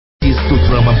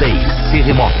Drum and Bass,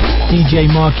 terremoto. DJ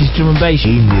Marky's Drum and Bass.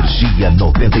 Energia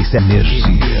 97.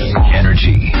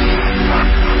 Energy.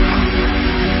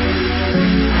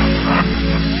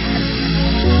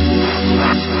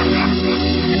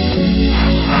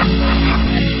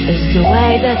 It's the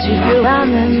way that you feel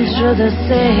running through the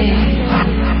sea.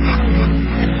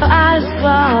 Eyes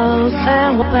closed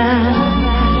and open.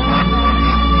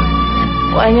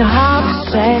 When your heart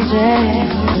is changing.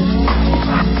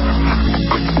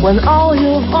 When all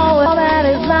you've always wanted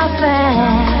is nothing.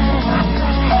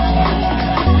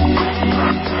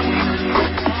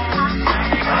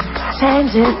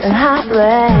 Changes and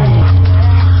heartbreak.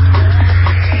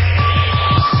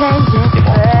 Changes and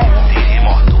break.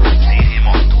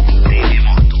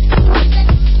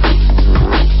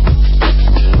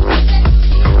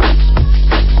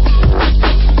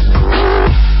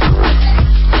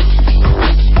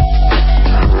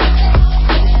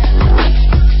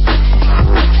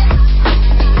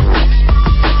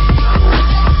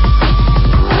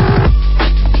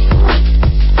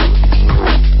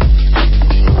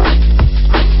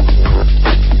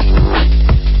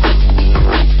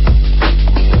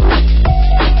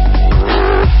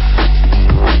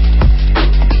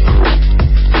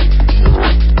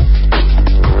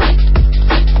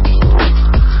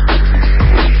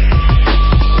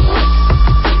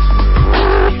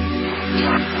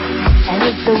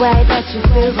 The way that you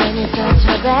feel when you touch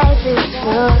your baby's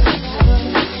foot.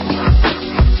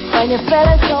 When you're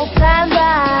feeling so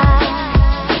tender.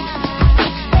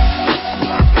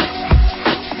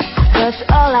 That's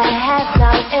all I have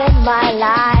now in my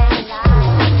life.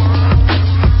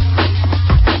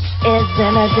 It's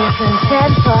in a different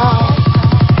tempo.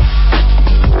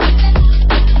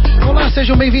 Olá,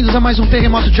 sejam bem-vindos a mais um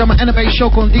Terremoto Drum and Bass Show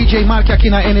com DJ Marky aqui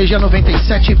na Energia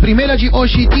 97. Primeira de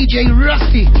hoje, DJ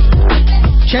Rusty.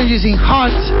 Changes in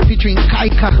Heart, featuring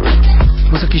Kaika.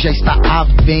 Música que já está à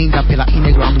venda pela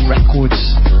Underground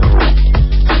Records.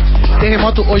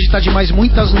 Terremoto hoje está demais,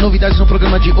 muitas novidades no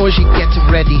programa de hoje. Get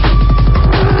ready.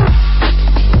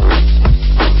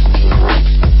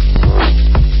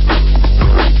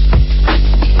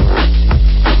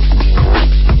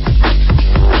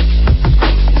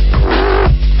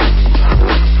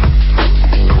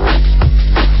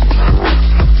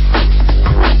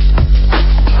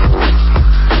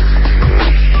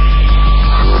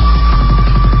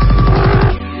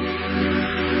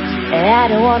 I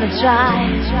don't wanna try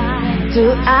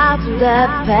to out the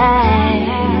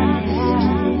past,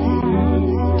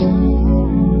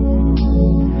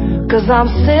 'cause I'm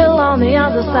still on the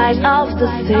other side of the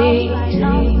sea.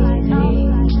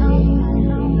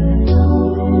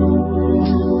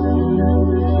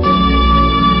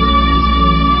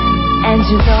 And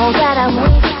you know that I'm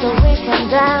weak, so we can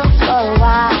dance for a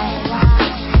while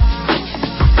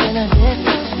in a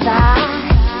different style.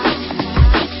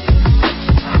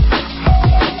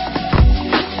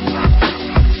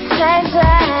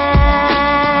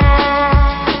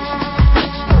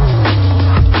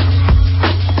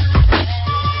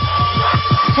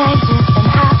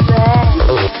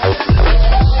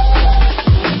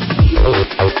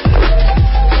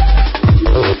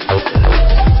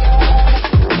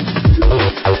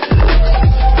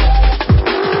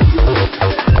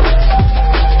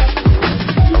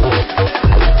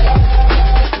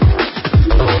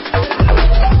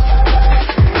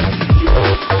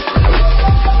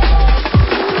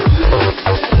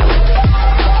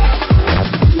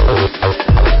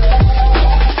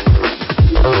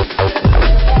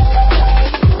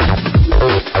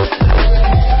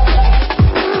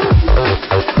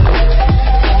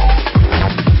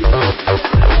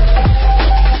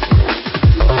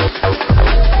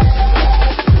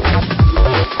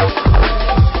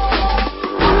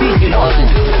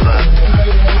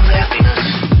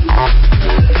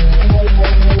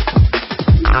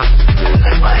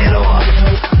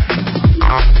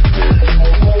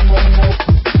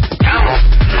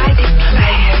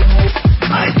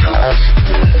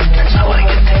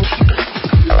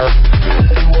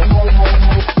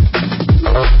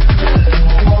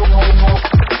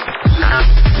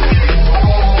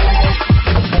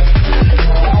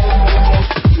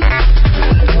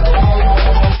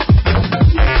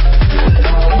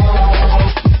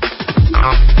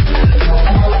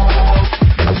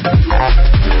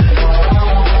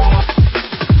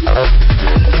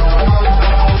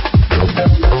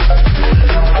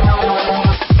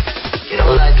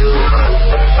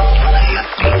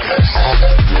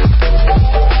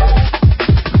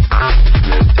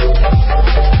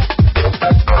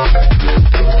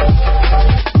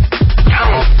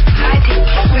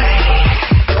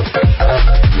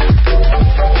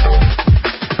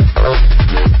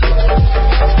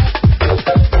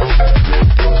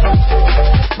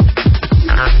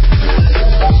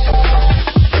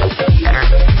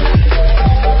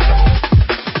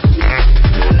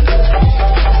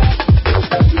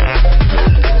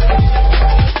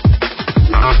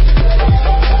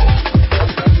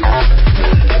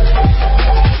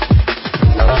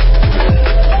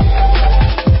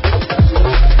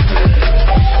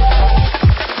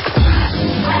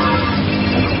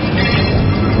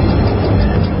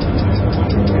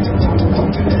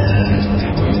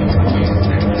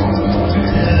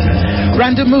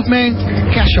 Brand new movement,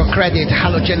 Cash or Credit,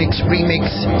 Halogenics remix.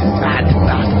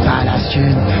 Badass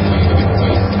tune.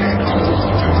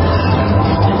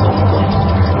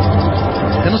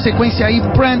 Dando sequência aí,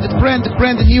 brand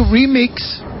new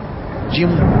remix de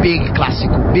big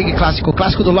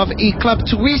clássico do Love E Club,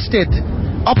 Twisted,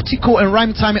 Optical and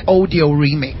Rhyme Time Audio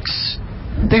Remix.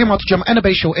 Terremoto Jam and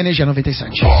Bass Show, Energia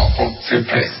 97. Far from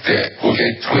simplistic, we'll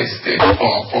get twisted.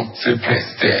 Far from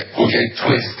simplistic, we'll get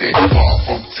twisted. Far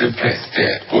from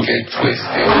simplistic, we'll get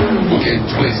twisted. We'll get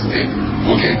twisted,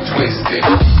 we'll get twisted.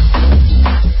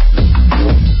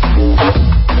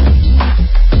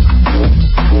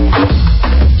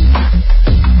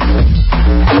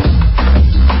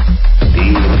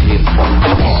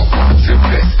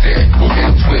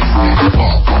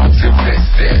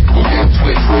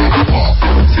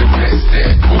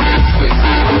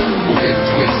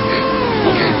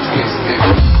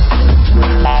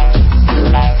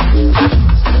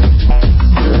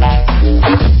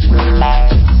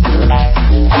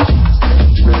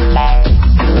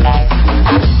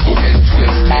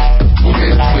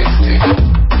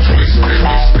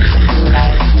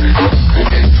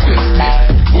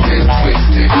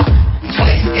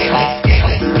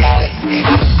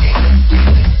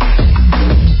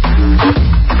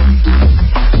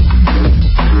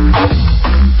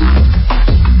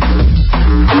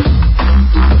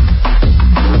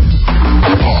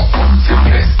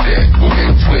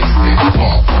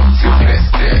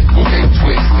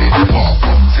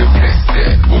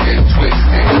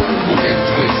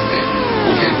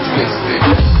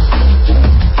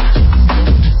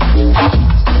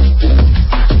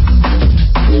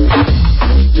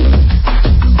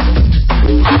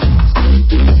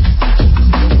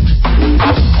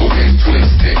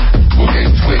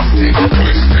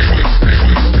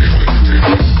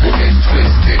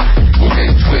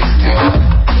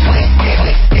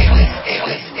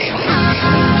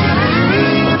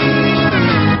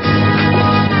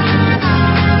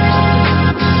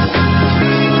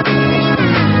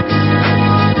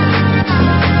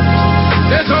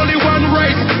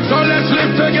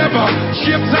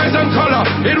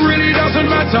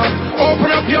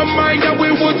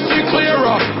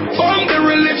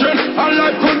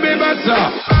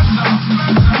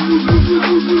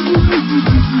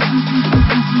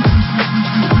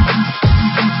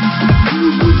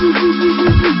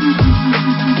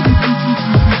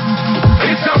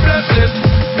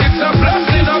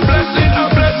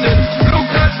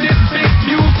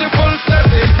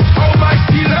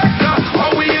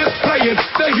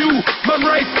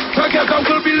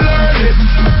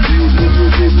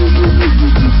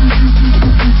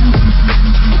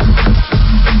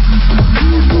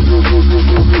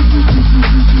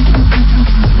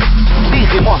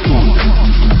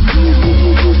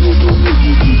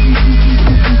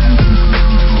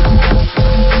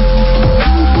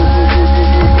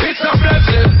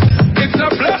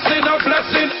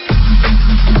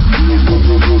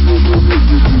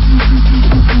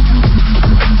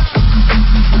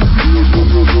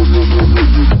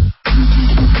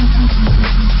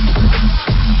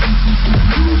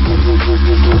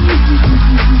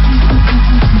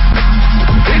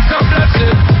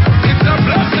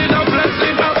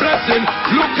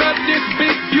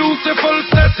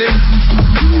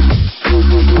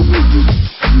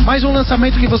 Mais um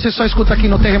lançamento que você só escuta aqui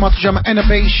no Terremoto Jam and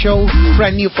Bass Show.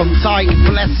 Brand new from Ty,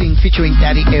 Blessing featuring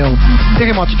Daddy L.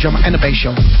 Terremoto Jam and Bass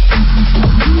Show.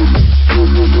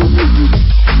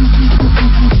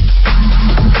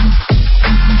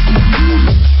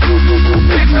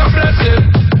 It's a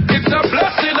blessing, it's a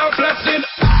blessing, a blessing.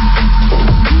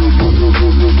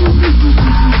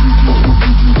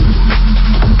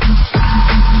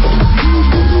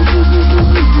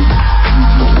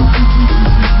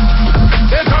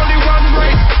 There's only one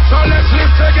way, so let's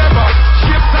live together.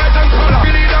 Ship size and color,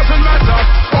 really doesn't matter.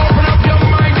 Open up your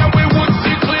mind and we would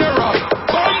see clearer.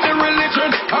 From the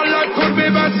religion, our life could be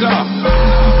better.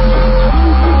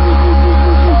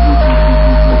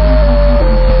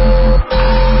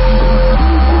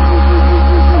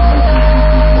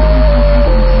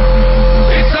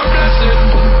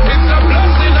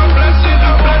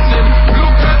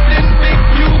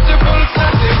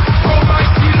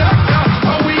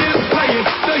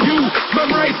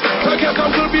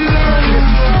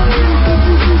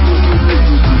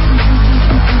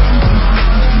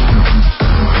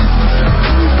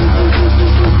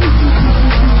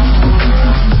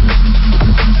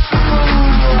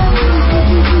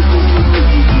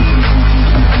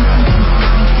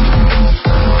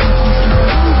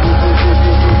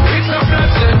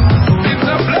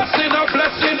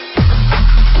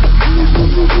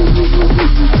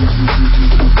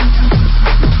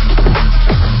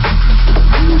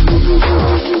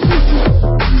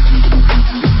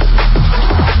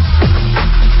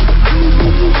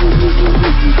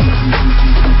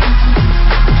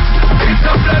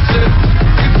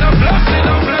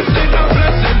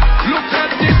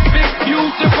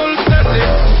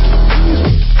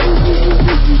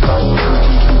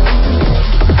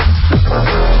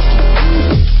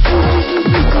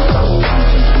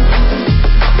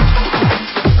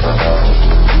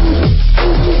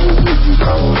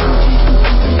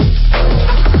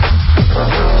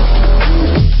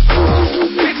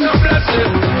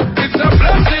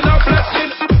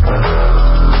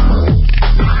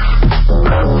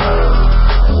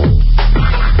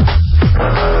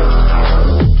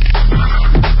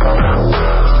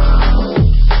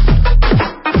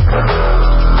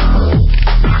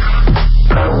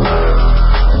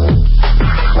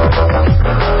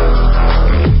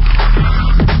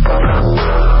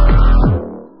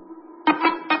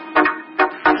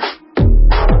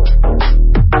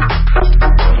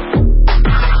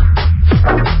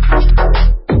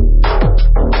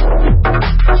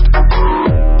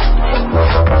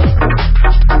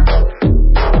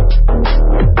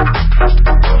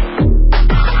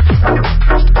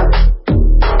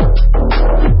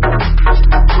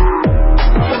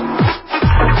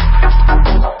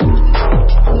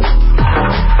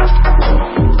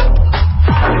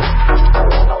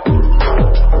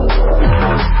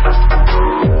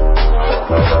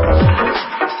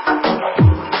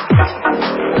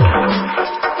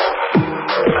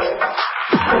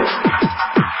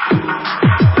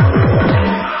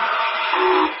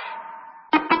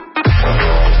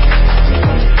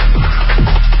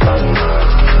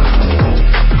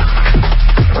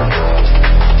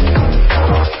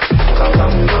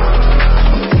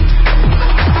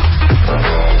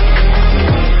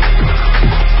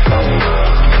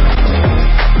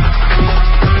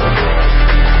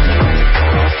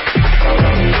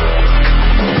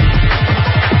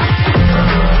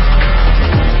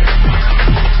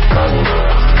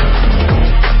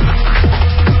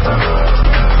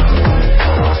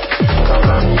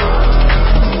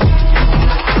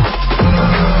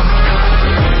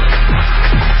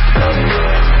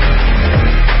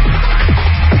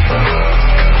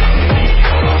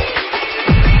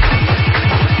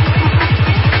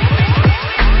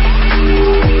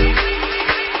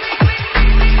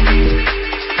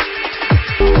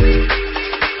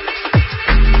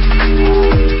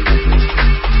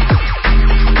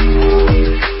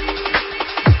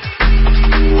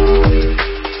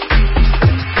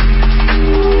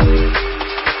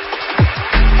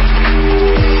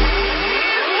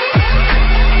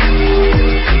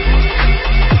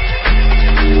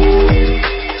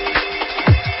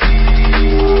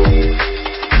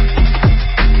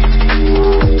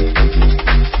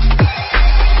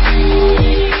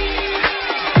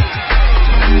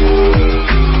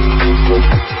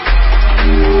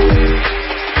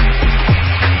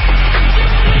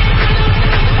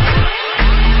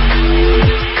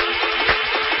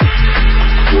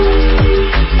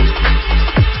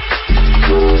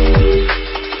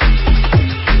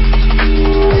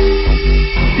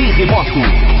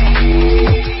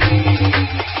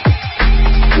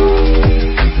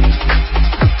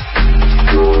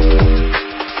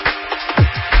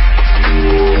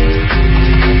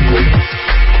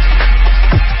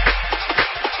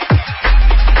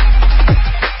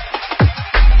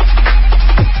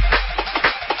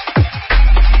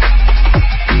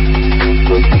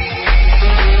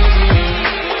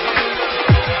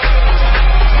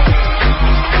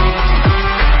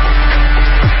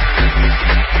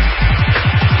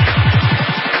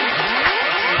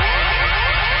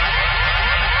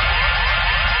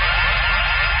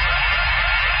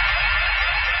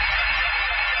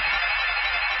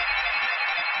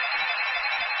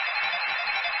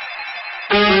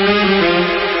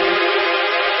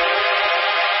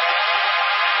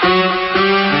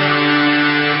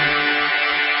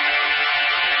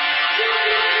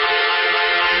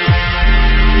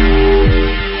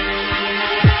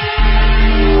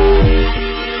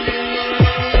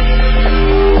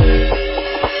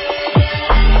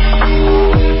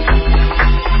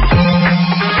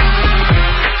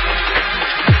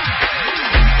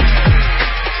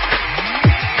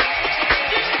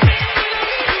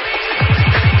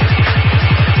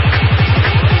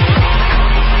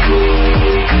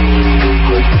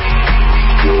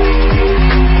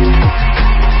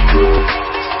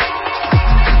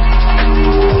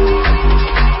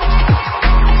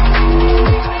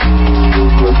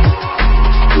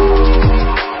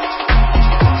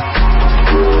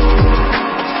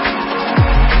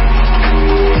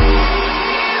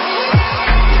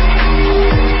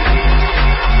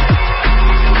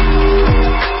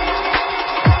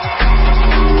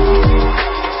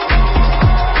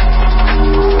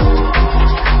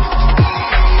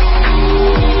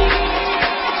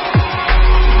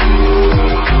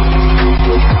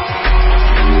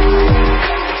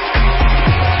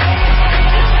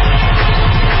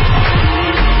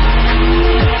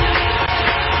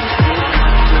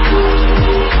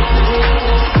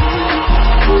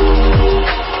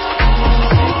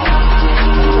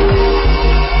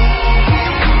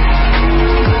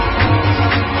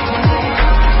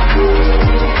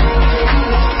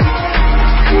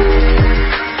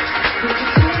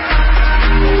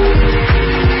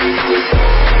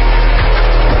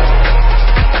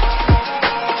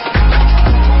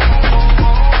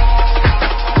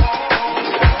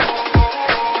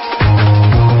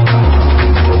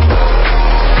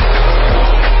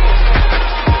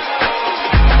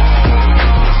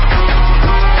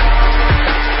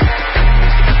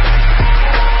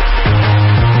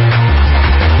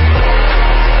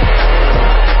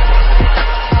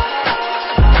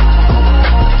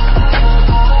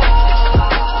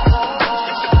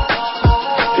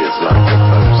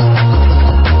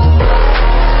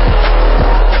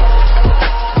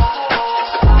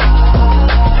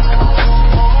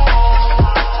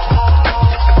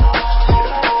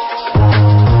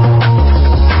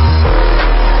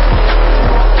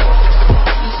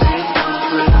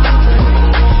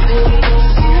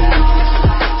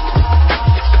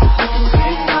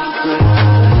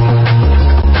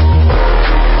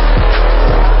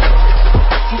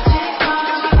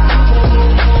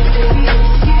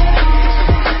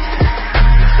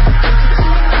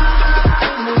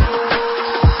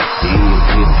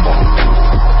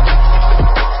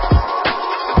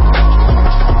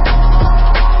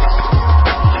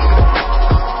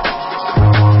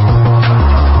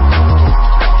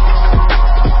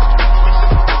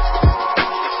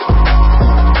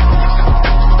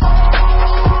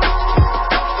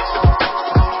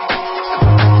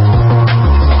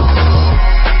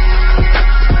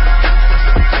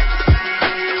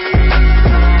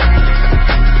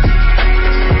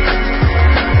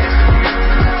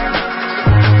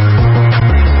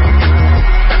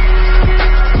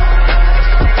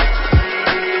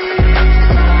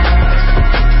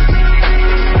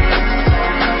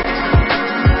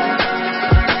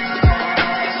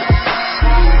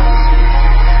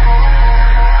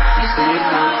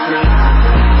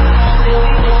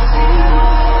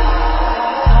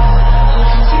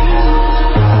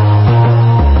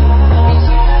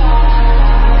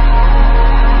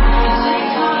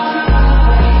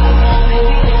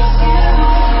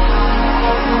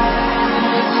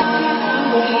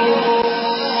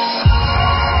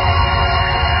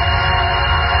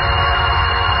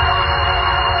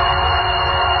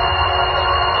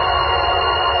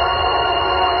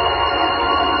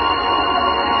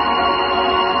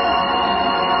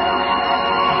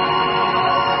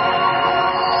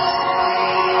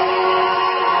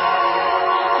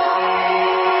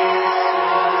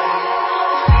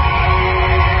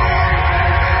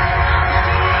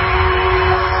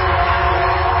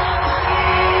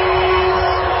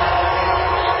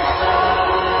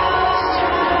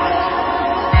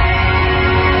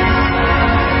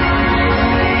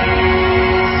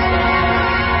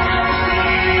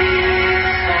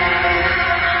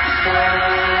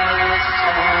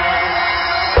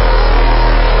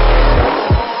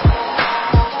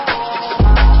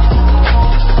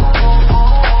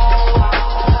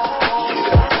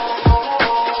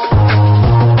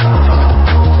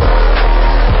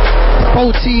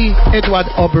 Edward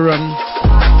Oberon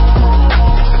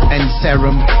and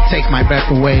Serum, Take My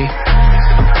Breath Away.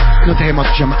 No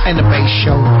terremoto chama And the Bass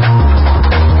Show.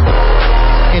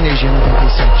 Energia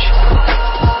 97.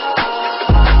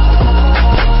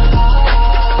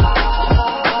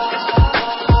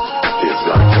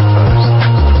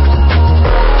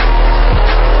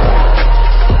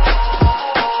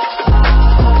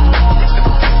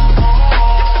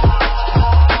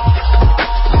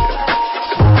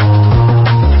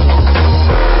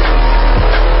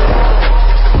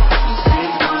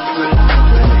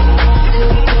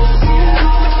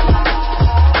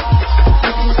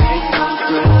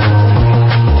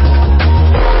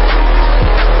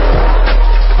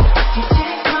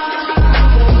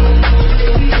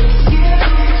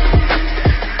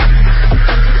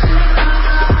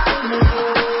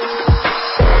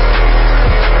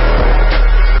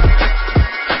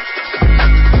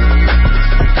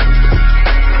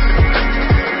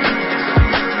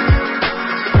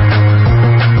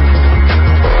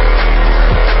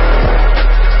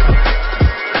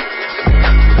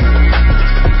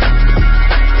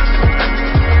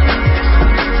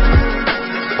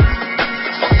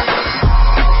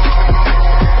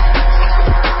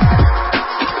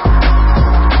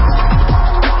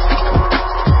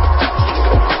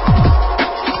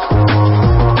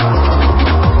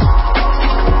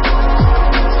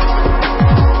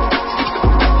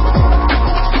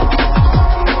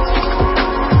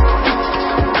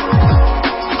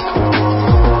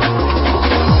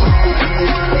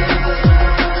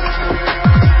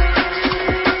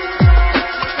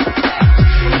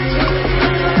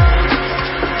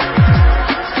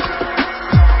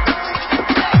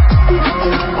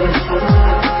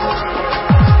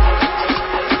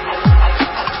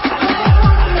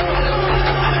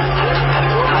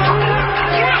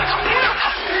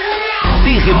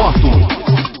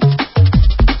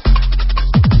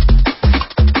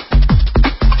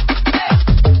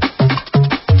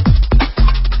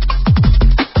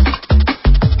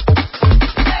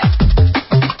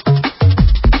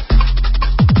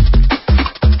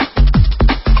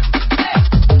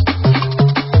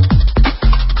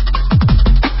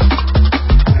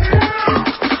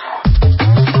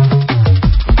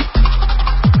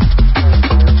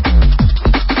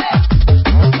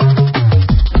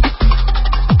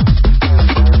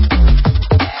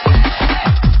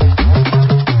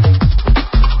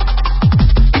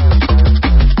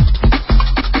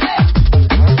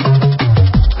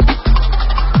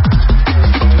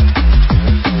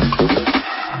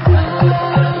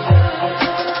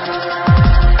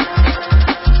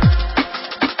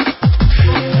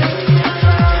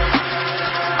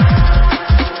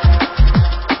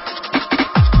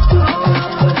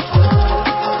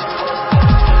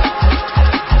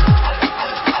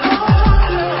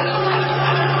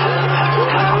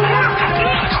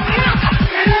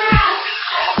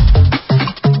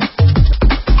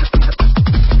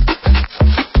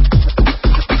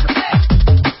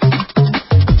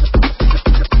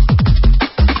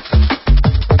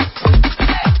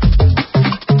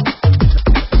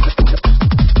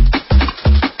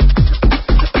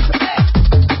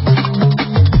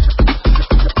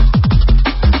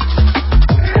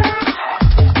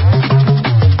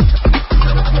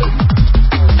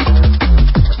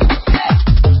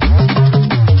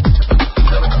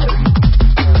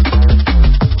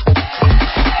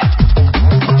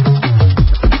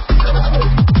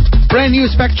 Brand new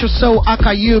Spectral Soul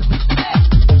Akayub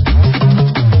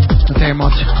no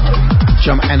terremoto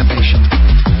chama Animation.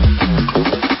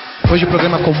 Hoje o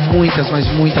programa com muitas, mas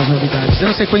muitas novidades.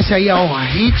 Dando sequência aí ao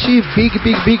hit, big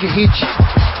hit,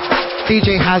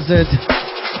 DJ Hazard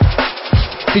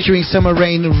featuring Summer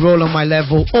Rain, Roll on My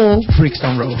Level ou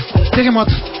Brixton Roll.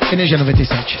 Terremoto, Energia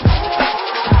 97.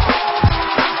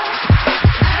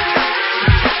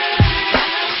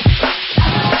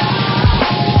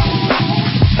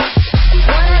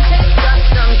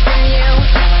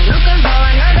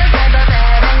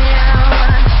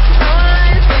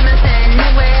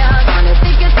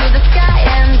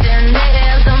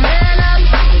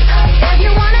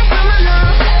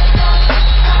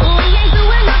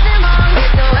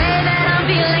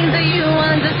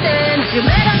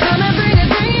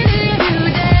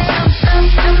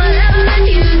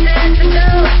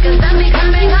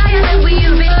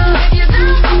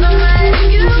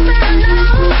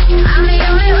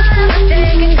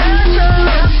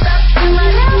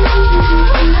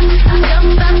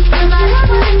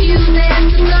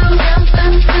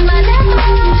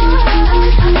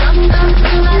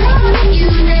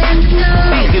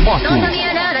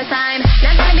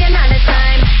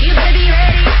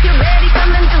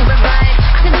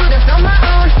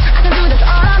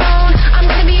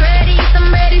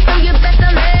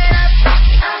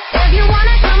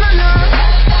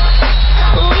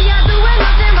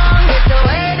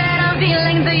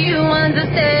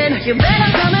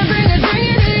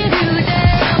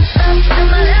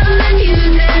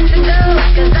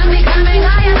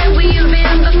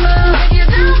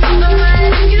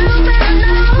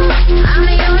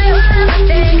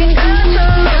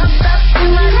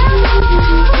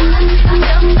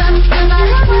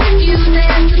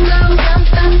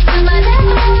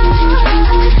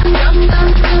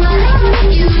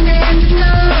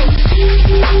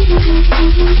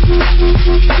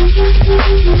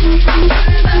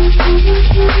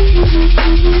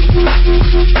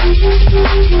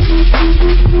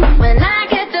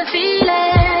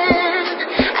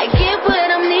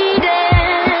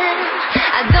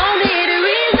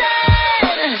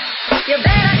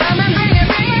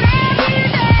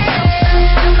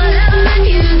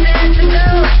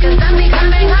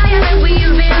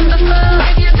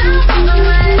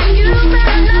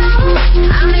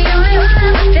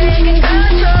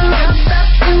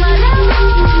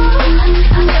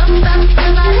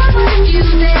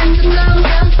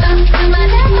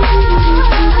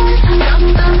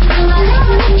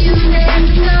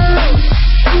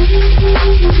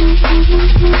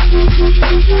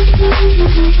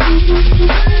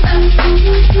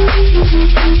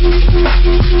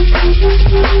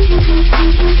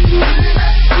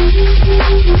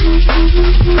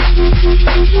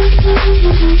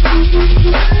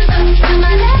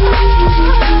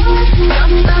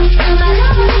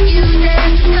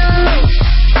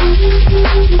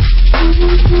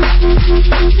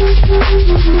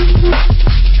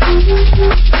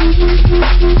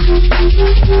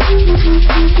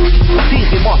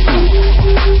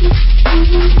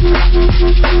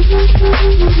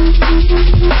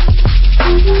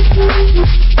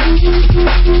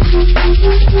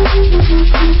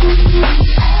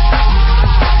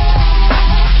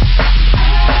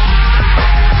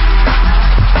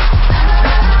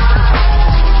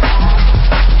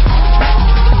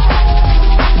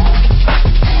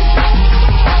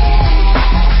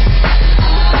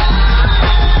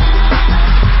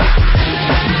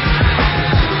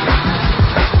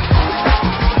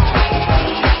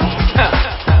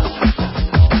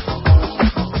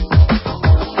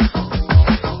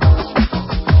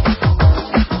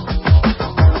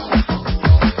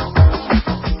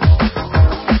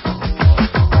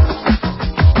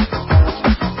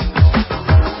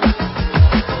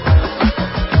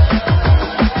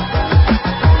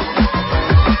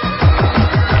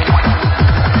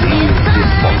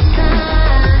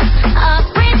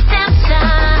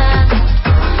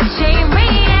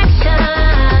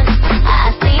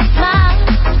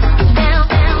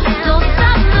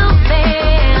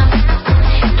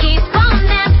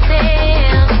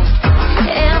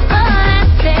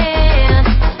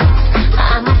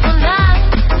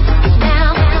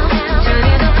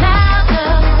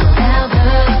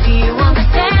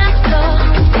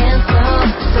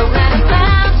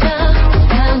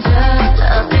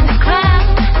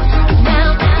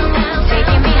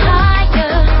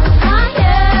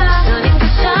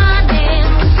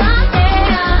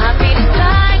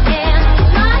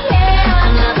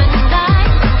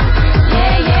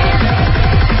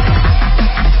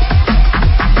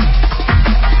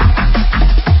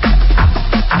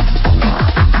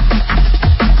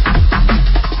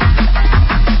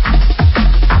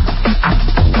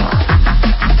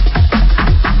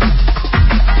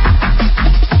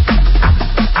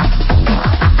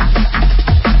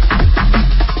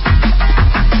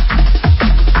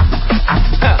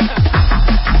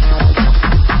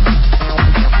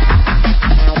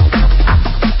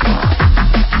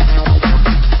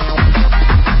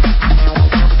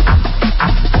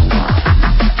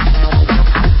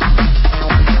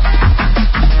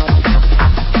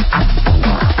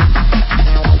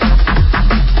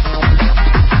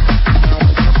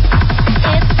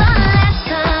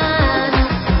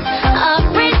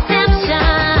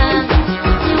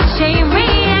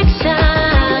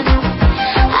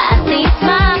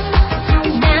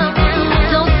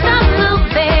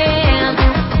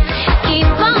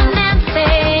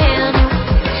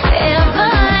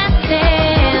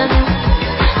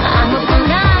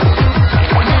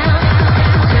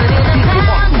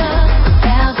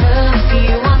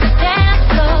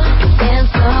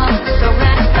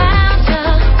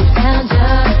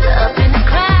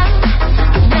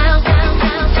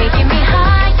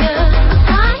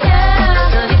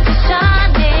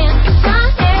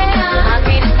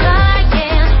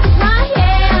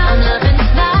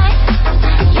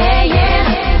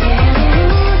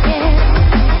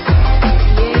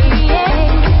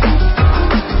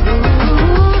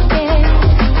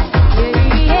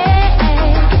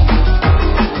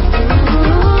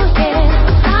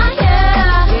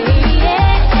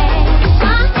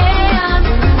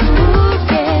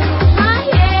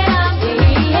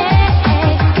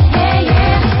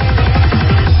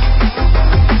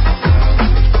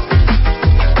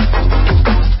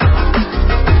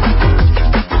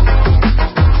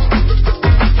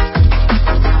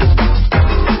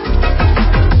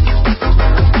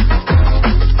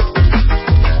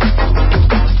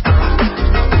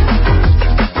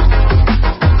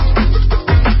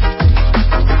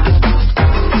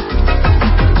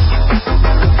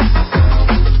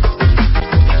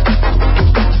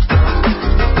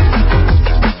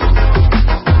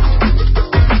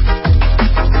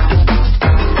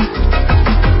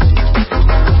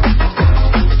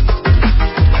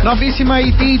 novíssima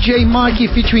aí, DJ Marky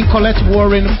featuring Colette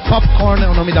Warren, Popcorn é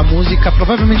o nome da música.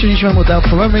 Provavelmente a gente vai mudar,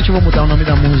 provavelmente eu vou mudar o nome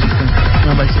da música.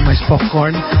 Não vai ser mais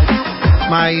Popcorn.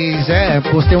 Mas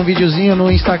postei um videozinho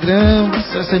no Instagram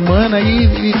essa semana aí,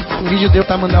 e o vídeo deu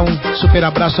pra mandar um super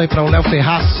abraço aí pra o Léo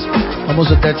Ferraz,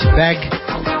 famoso Dirty Bag.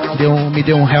 Me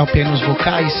deu um help aí nos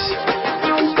vocais.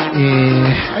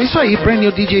 E é isso aí, brand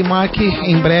new DJ Marky,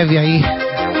 em breve aí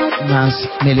nas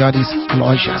melhores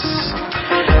lojas.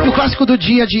 No clássico do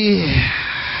dia de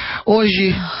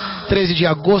hoje, 13 de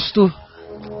agosto,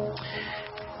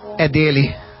 é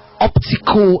dele,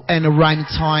 Optical and Rhyme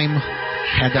Time,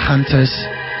 Headhunters.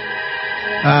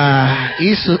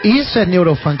 Isso é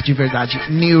neurofunk de verdade,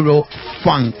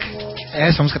 neurofunk.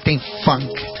 Essa música tem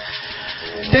funk.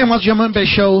 Terremoto de Amambe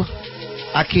Show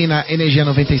aqui na Energia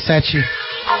 97.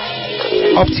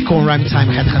 Optical and Rhyme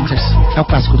Time, Headhunters. É o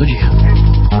clássico do dia.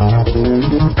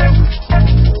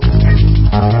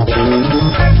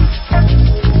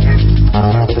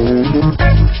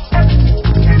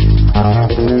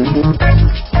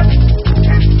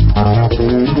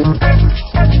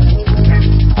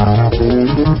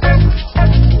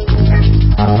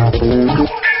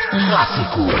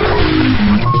 Clássico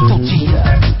do dia.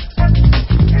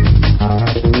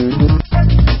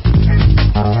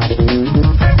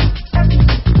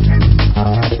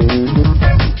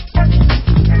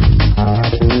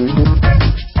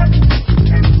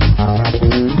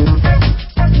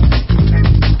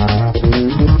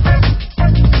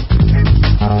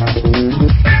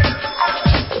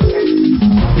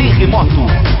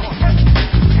 Terremoto.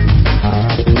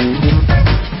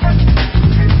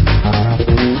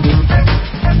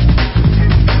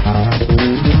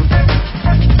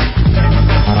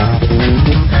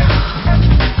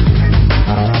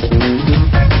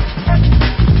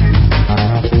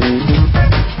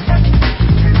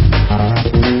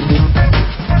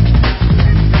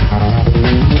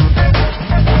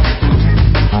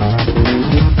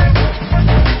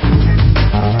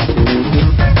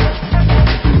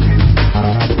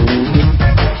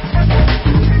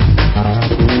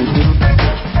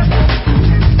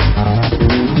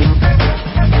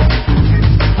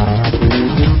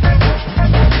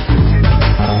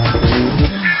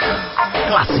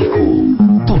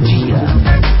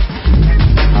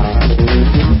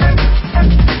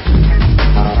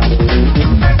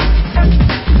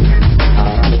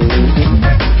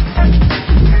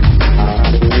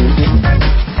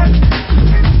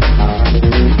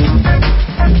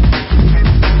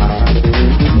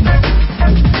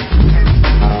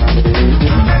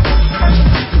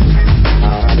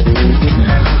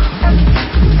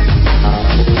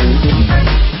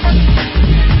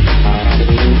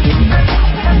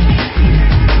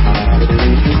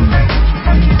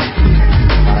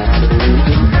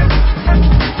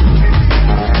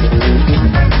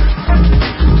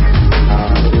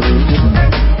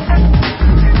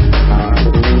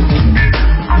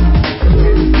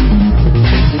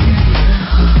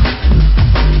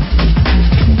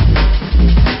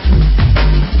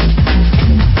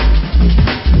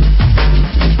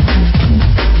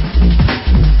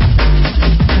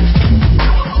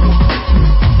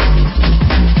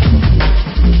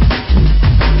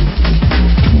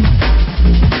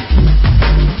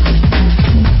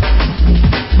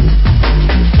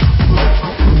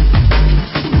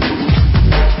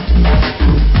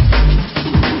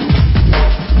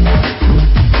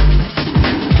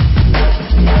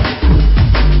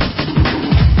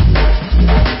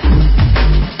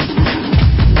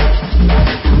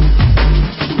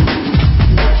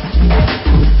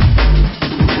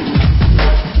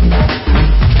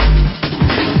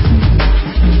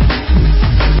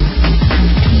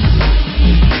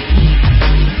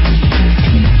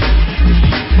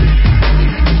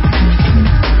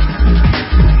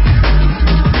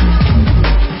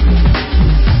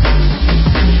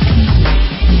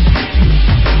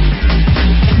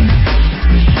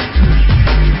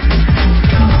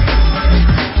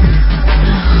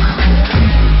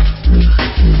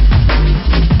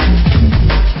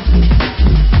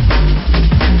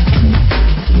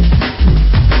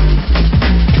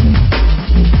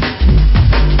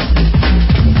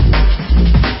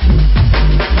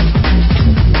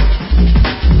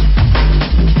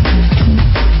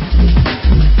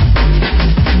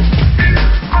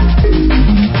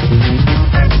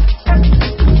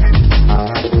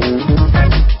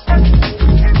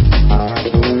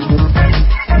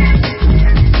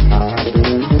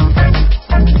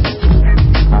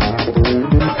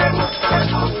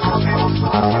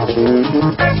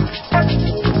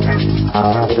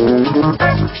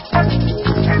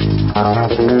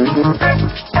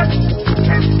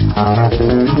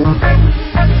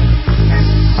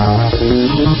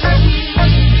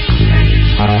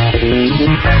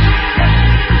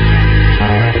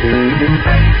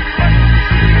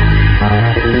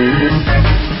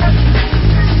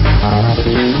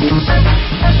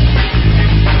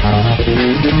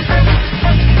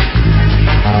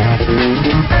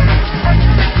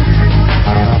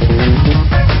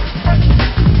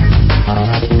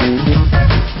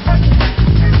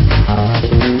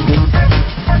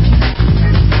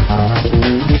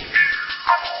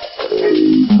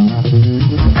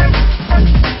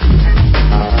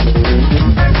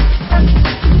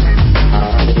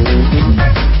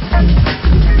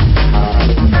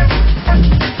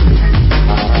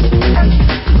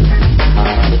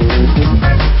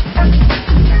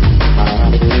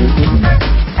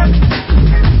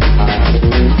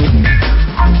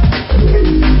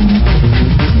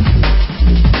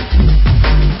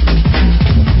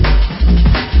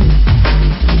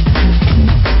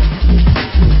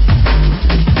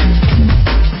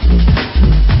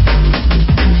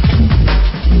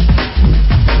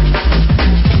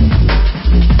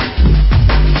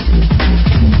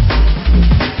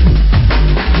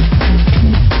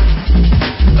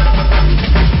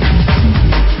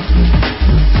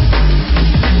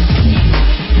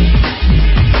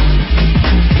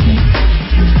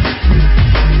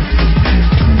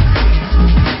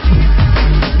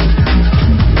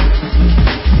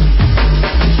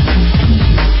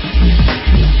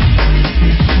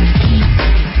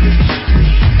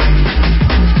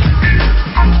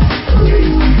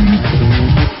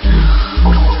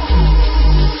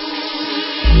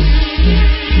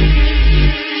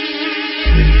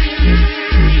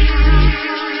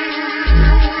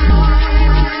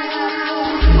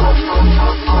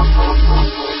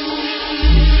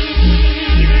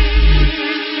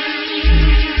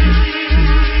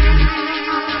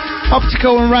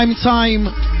 Optical and Rhyme Time,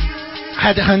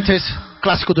 Headhunters,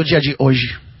 clássico do dia de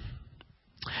hoje.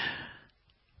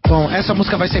 Bom, essa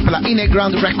música vai sair pela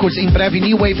Underground Records em breve,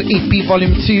 New Wave EP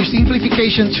Volume 2,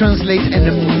 Simplification, Translate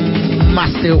and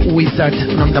Master Wizard.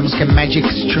 O nome da música é Magic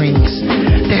Strings.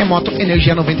 Terremoto,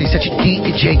 Energia 97,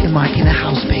 DJ Marky in the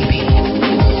house, baby.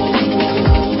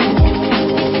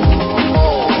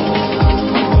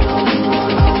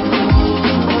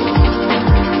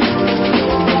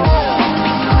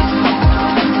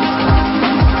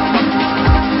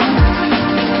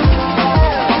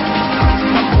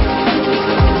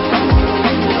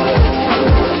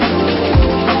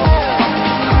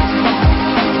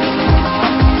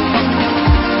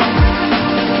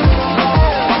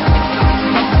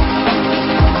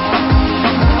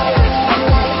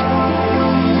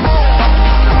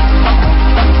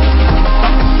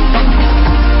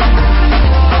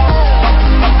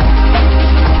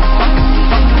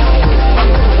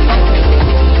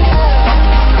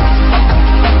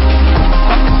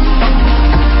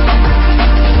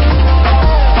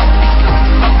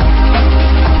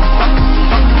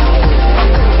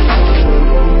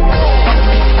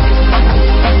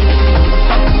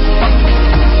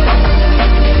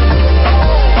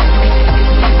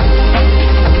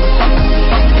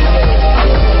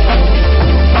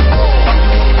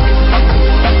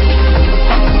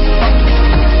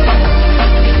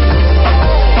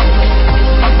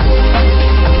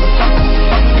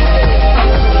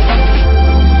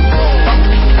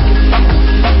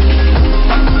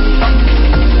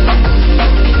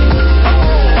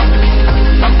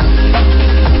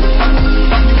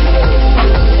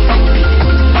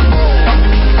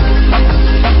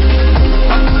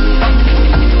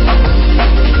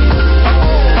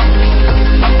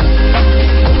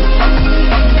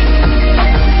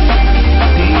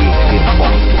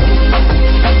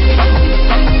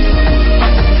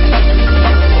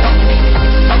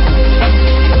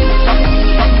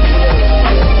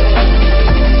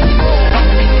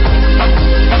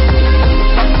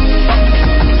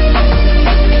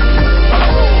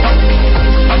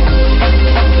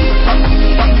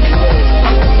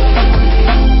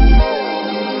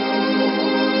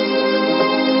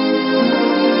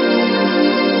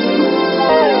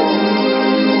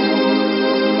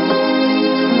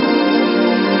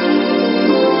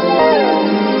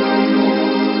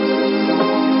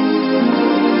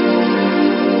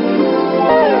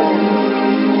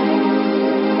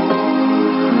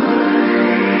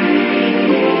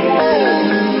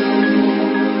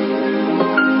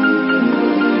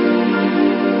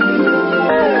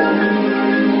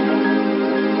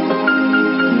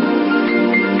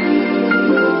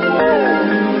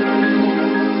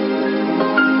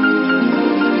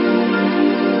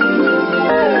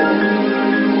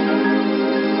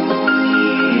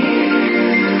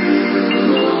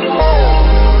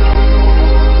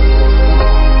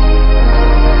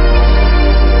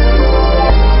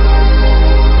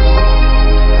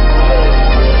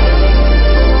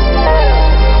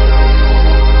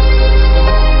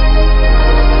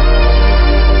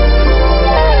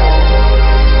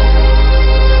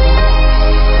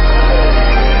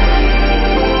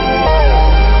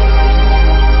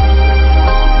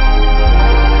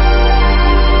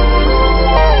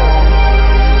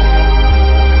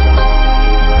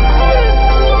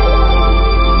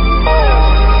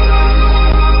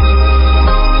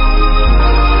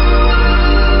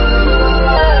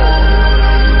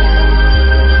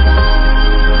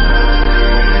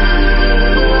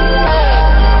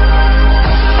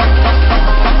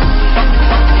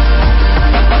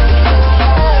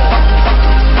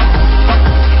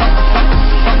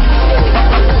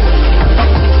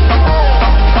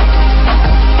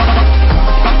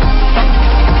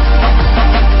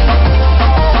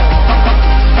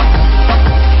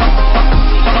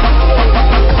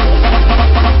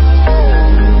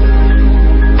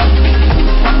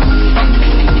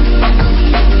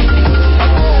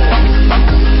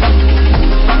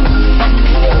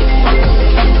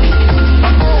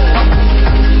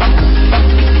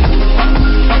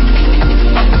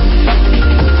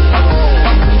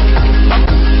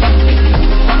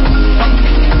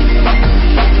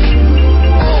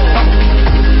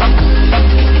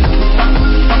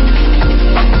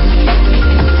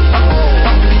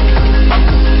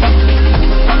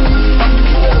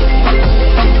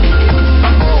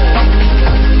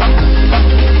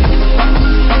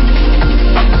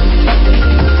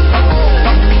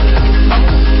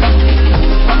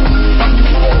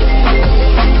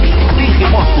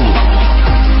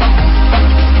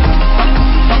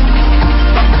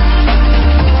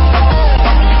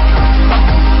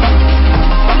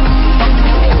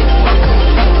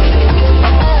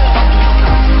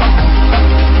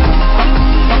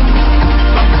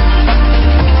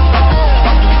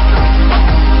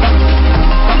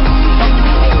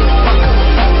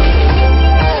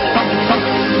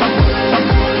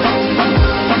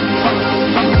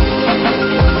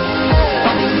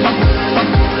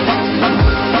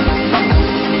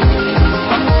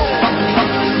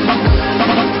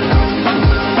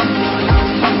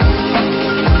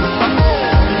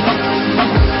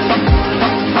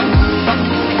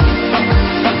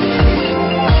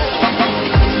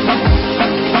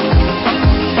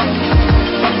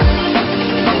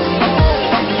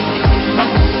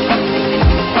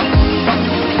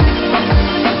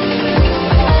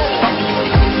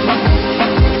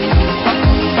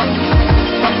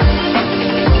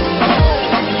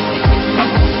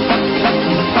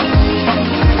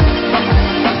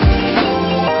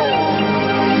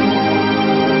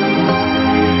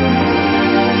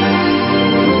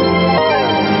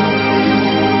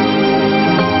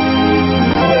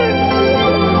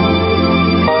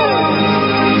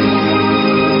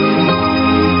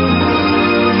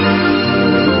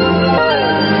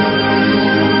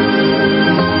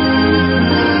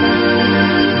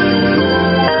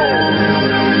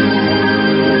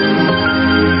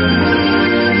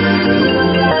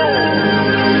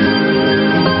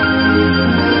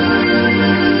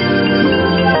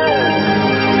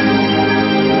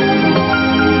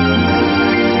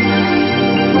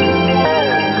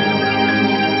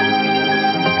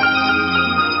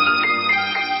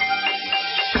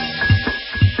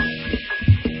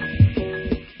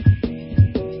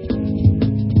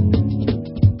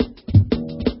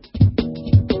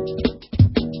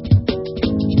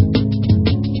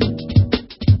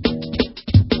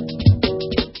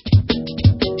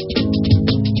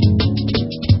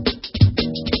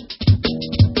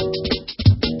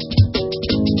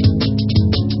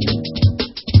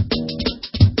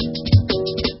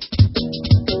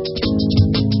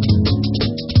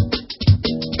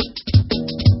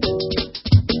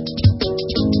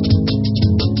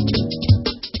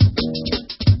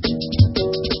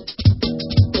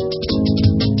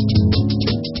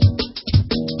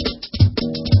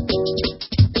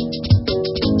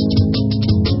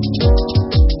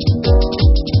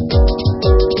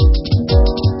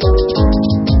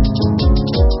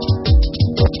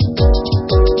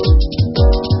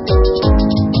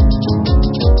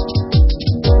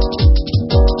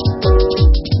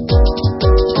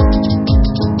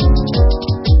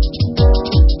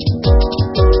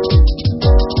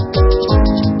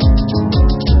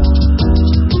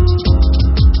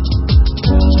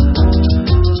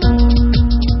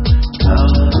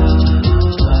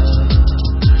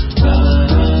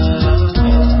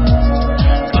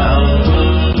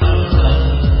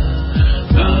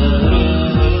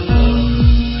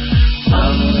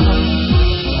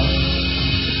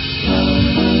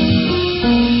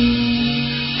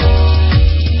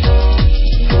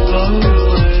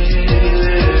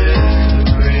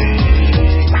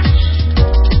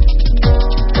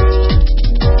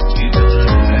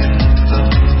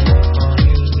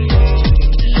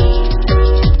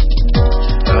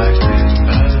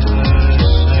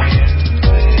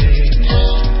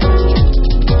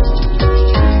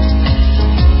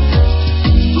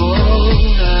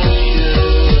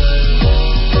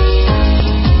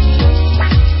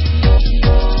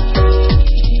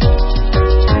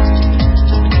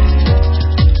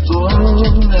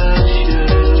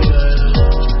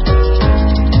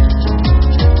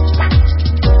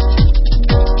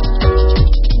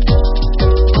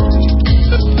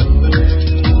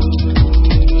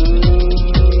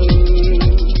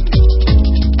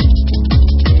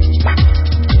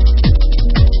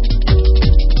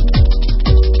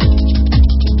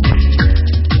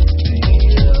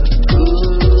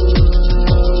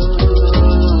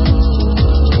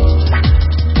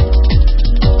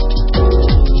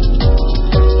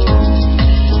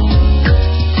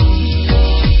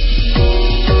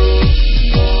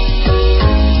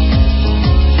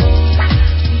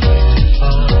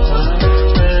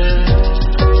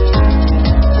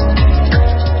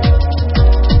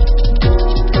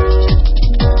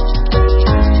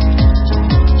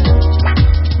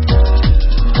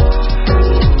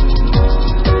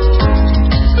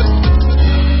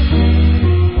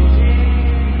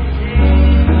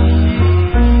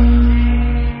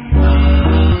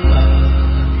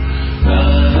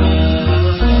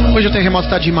 Hoje o terremoto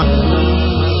tá demais.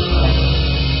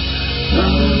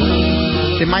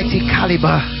 The Mighty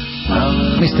Caliber,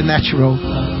 Mr. Natural.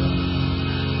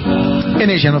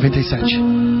 Energia 97.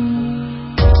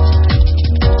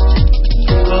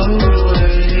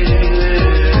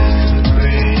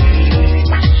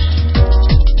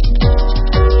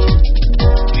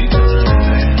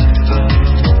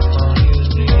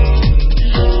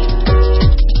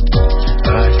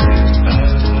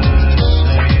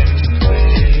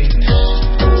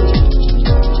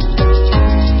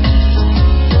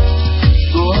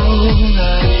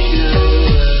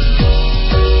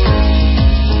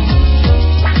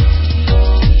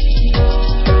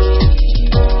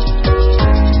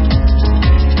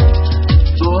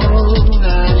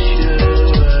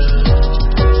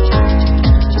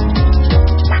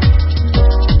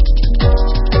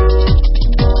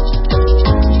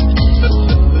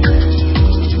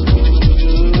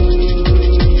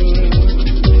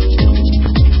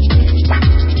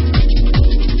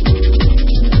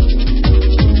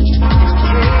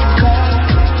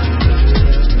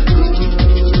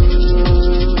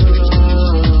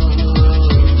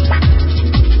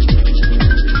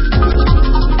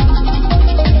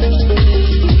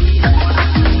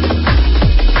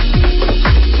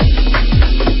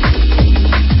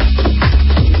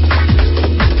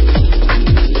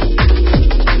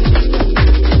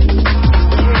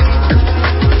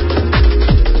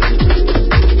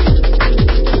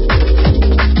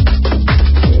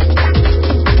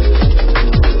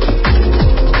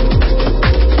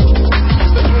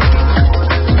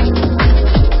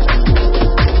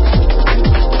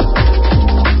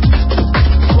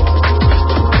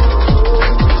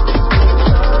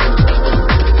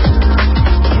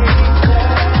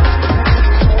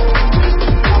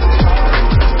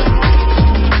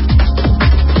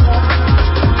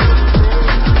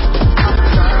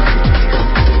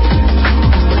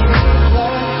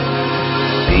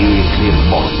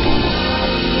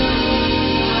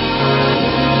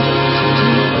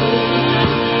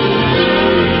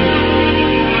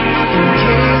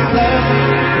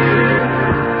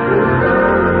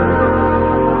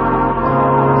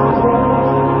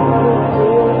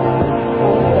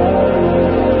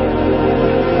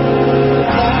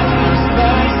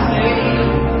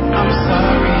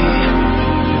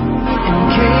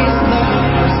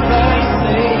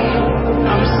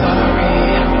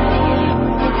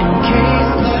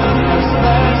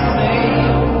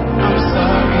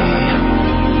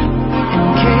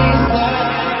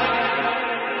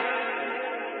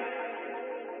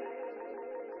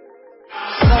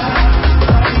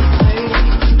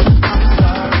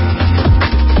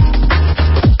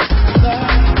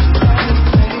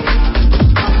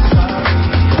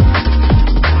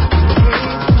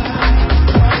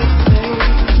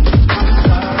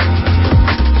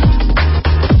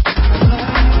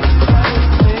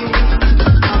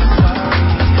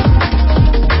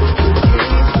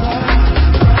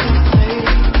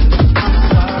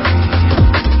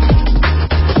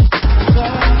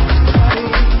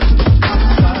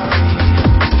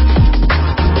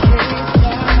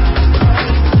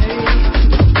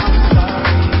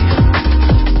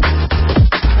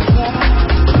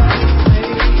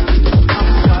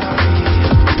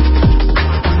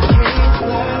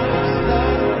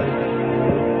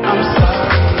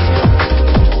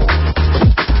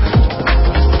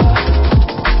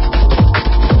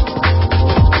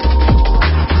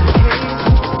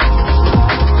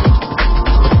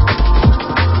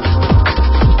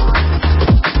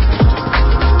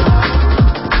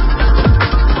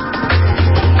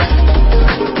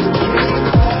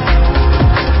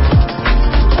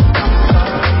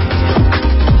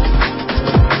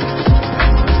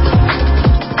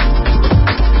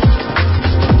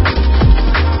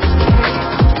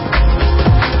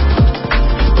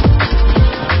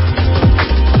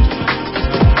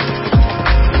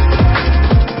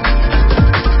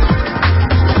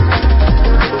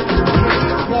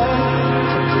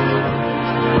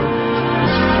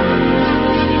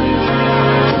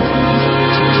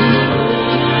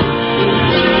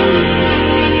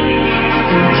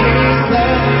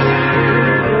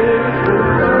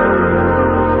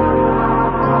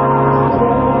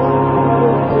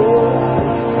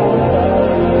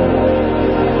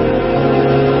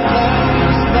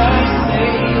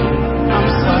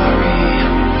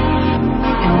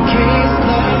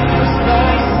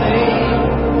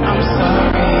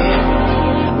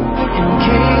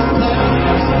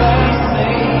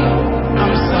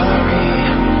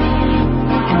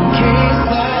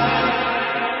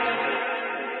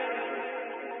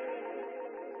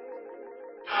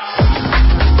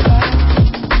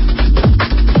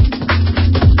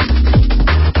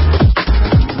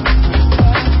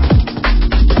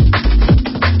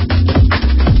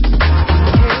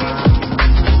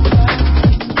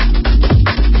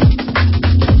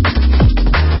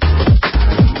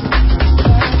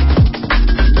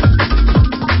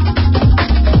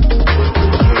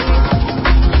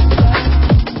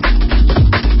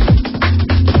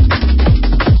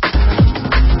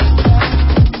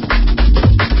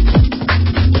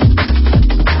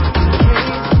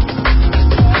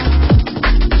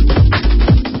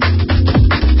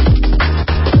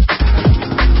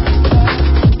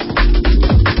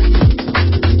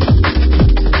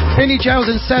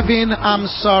 2007, I'm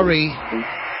Sorry.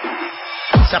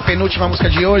 Essa é a penúltima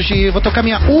música de hoje. Vou tocar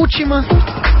minha última.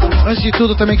 Antes de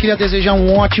tudo, também queria desejar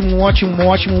um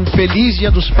feliz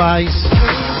Dia dos Pais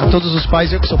a todos os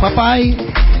pais. Eu que sou papai,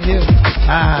 entendeu?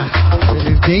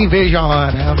 Nem vejo a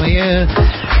hora. Amanhã,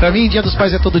 pra mim, Dia dos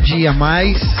Pais é todo dia,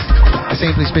 mas é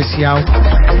sempre especial.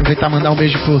 Aproveitar e mandar um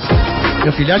beijo pro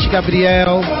meu filhote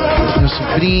Gabriel, meus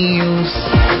sobrinhos,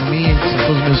 mim, que são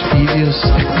todos meus filhos.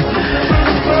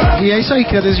 E é isso aí,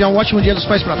 queria desejar um ótimo Dia dos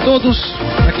Pais pra todos.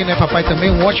 Pra quem não é papai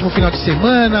também, um ótimo final de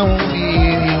semana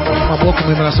e uma boa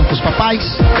comemoração pros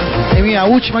papais. E minha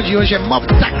última de hoje é Mob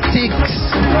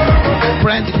Tactics,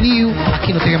 Brand New,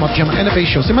 aqui no Terremoto Jam and Bass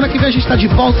Show. Semana que vem a gente tá de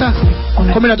volta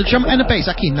com o melhor do Jam and Bass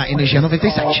aqui na Energia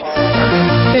 97.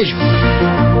 Beijo.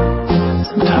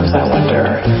 Sometimes I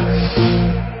wonder